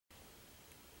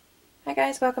Hi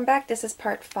guys, welcome back. This is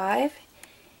part 5.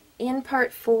 In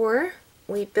part 4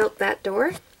 we built that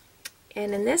door,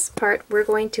 and in this part we're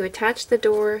going to attach the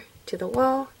door to the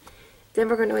wall, then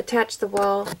we're going to attach the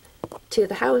wall to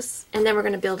the house, and then we're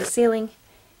going to build a ceiling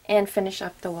and finish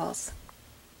up the walls.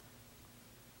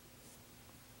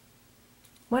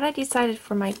 What I decided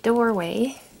for my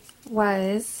doorway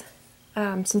was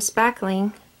some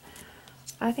spackling.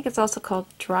 I think it's also called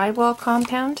drywall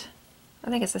compound. I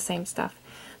think it's the same stuff.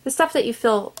 The stuff that you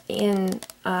fill in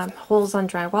holes on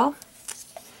drywall.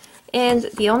 And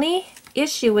the only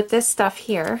issue with this stuff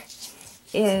here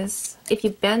is if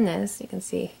you bend this, you can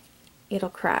see it'll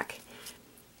crack.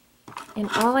 And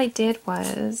all I did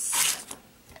was,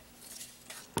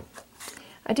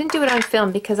 I didn't do it on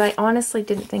film because I honestly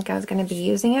didn't think I was going to be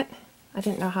using it. I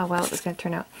didn't know how well it was going to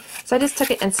turn out. So I just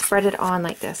took it and spread it on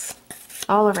like this,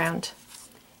 all around.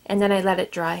 And then I let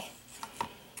it dry.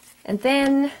 And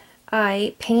then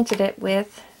I painted it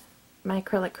with my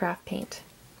acrylic craft paint.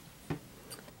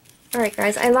 Alright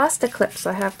guys, I lost a clip, so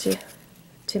I have to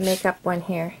make up one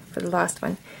here for the lost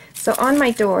one. So on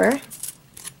my door,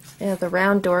 the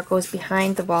round door goes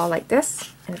behind the wall like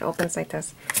this, and it opens like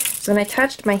this. So when I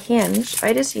touched my hinge,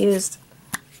 I just used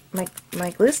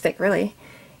my glue stick really,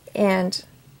 and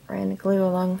ran the glue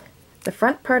along the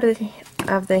front part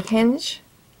of the hinge.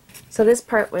 So this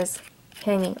part was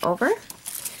hanging over.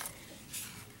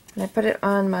 And I put it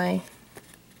on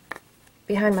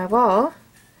behind my wall,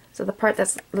 so the part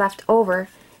that's left over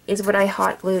is what I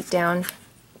hot glued down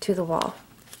to the wall.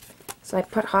 So I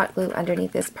put hot glue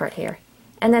underneath this part here,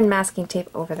 and then masking tape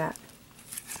over that.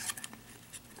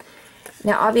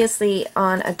 Now obviously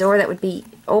on a door that would be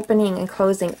opening and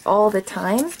closing all the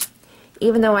time,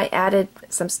 even though I added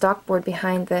some stock board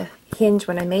behind the hinge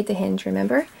when I made the hinge,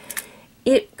 remember,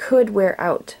 it could wear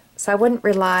out. So I wouldn't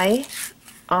rely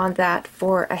on that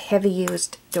for a heavy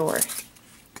used door.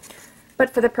 But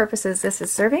for the purposes this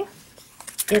is serving,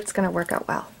 it's going to work out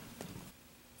well.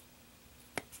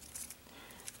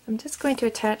 I'm just going to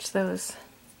attach those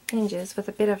hinges with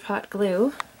a bit of hot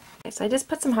glue. Okay, so I just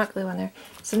put some hot glue on there.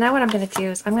 So now what I'm going to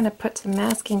do is I'm going to put some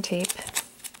masking tape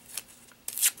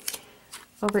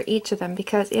over each of them,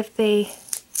 because if they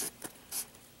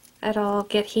at all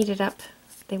get heated up,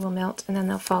 they will melt and then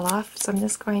they'll fall off. So I'm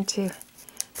just going to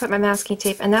put my masking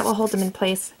tape, and that will hold them in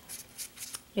place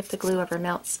if the glue ever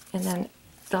melts, and then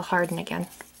they'll harden again.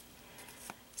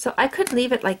 So I could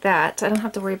leave it like that. I don't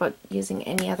have to worry about using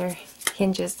any other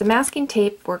hinges. The masking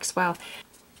tape works well.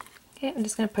 Okay, I'm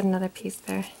just going to put another piece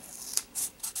there.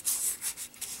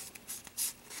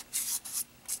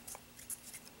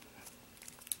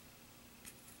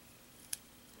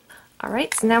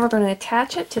 Alright, so now we're going to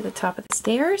attach it to the top of the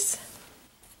stairs.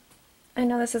 I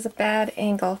know this is a bad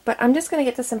angle, but I'm just going to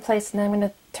get this in place, and then I'm going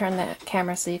to turn the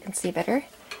camera so you can see better.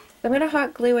 I'm going to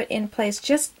hot glue it in place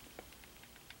just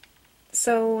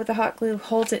so the hot glue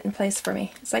holds it in place for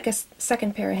me. It's like a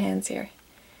second pair of hands here.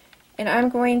 And I'm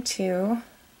going to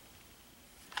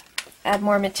add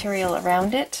more material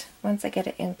around it once I get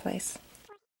it in place.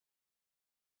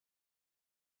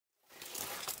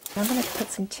 I'm going to put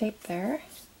some tape there.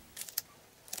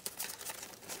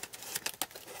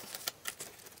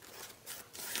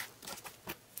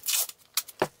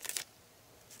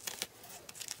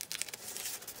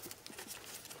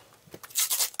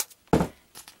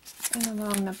 And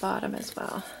along the bottom as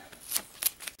well.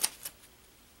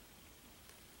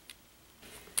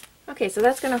 Okay, so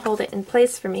that's going to hold it in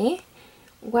place for me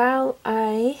while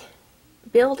I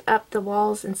build up the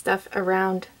walls and stuff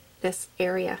around this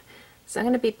area. So I'm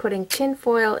going to be putting tin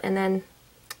foil and then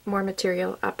more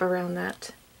material up around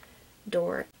that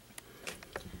door.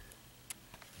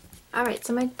 Alright,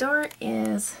 so my door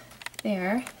is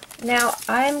there. Now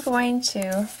I'm going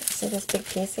to, see this big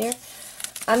piece here?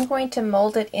 I'm going to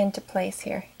mold it into place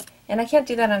here. And I can't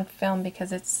do that on film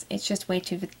because it's just way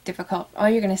too difficult. All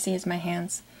you're going to see is my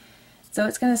hands. So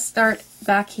it's going to start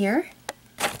back here.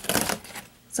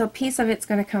 So a piece of it's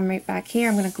going to come right back here.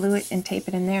 I'm going to glue it and tape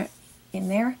it in there,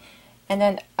 and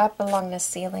then up along the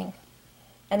ceiling.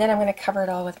 And then I'm going to cover it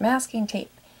all with masking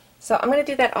tape. So I'm going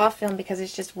to do that off film because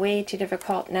it's just way too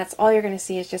difficult, and that's all you're going to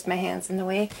see is just my hands in the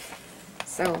way.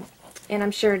 So, and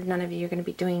I'm sure none of you are going to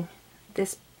be doing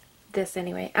this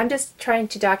anyway. I'm just trying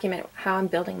to document how I'm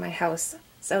building my house.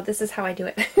 So this is how I do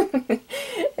it.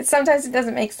 Sometimes it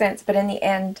doesn't make sense, but in the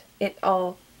end it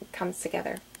all comes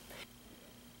together.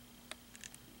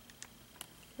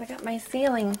 I got my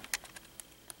ceiling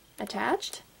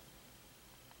attached,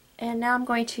 and now I'm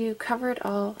going to cover it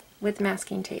all with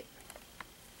masking tape.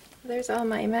 There's all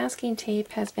my masking tape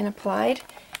has been applied,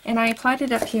 and I applied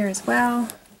it up here as well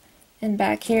and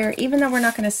back here. Even though we're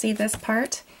not going to see this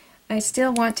part, I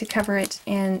still want to cover it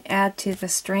and add to the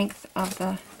strength of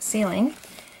the ceiling.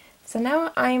 So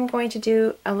now I'm going to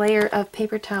do a layer of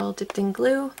paper towel dipped in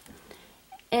glue,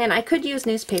 and I could use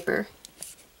newspaper.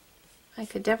 I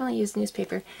could definitely use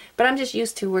newspaper, but I'm just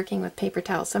used to working with paper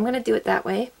towels, so I'm going to do it that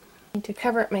way. I need to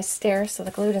cover up my stairs so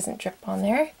the glue doesn't drip on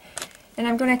there. And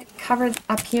I'm going to cover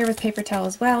up here with paper towel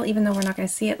as well, even though we're not going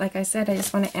to see it. Like I said, I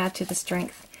just want to add to the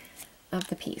strength of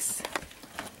the piece.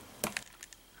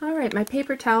 Alright, my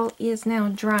paper towel is now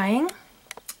drying,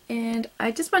 and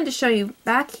I just wanted to show you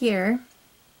back here.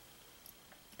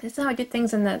 This is how I did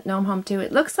things in the gnome home too.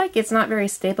 It looks like it's not very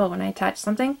stable when I attach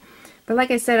something, but like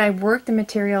I said, I work the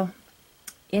material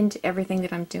into everything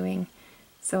that I'm doing.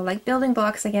 So like building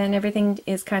blocks again, everything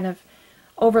is kind of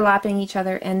overlapping each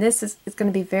other, and this is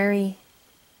going to be very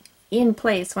in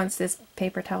place once this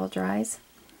paper towel dries.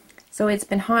 So it's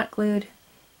been hot glued,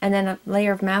 and then a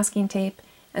layer of masking tape,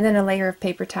 and then a layer of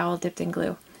paper towel dipped in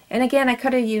glue. And again, I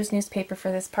could have used newspaper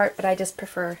for this part, but I just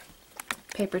prefer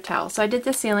paper towel. So I did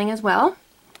the ceiling as well,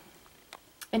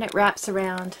 and it wraps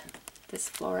around this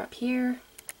floor up here.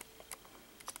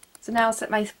 So now I'll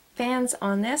set my fans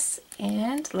on this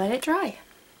and let it dry.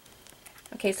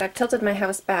 Okay, so I've tilted my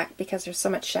house back because there's so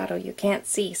much shadow you can't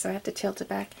see, so I have to tilt it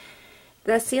back.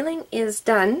 The ceiling is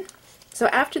done. So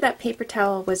after that paper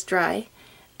towel was dry,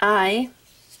 I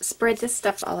spread this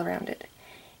stuff all around it.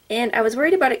 And I was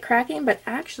worried about it cracking, but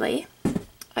actually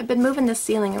I've been moving the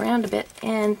ceiling around a bit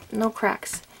and no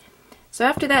cracks. So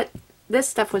after that, this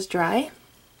stuff was dry,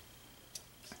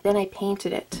 then I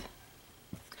painted it.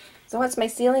 So once my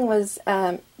ceiling was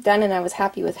done and I was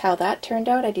happy with how that turned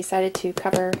out, I decided to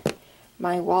cover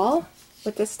my wall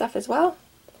with this stuff as well.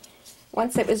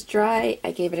 Once it was dry,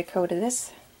 I gave it a coat of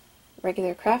this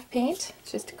regular craft paint,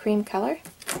 it's just a cream color.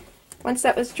 Once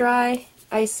that was dry,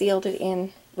 I sealed it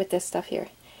in with this stuff here.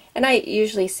 And I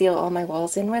usually seal all my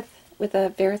walls in with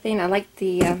a Varathane. I like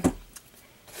the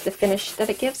finish that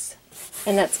it gives,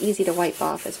 and that's easy to wipe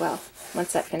off as well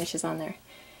once that finish is on there.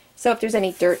 So if there's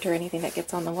any dirt or anything that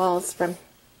gets on the walls from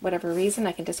whatever reason,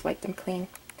 I can just wipe them clean.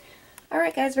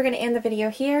 Alright guys, we're going to end the video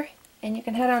here, and you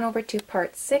can head on over to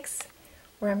part 6,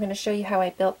 where I'm going to show you how I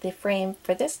built the frame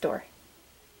for this door.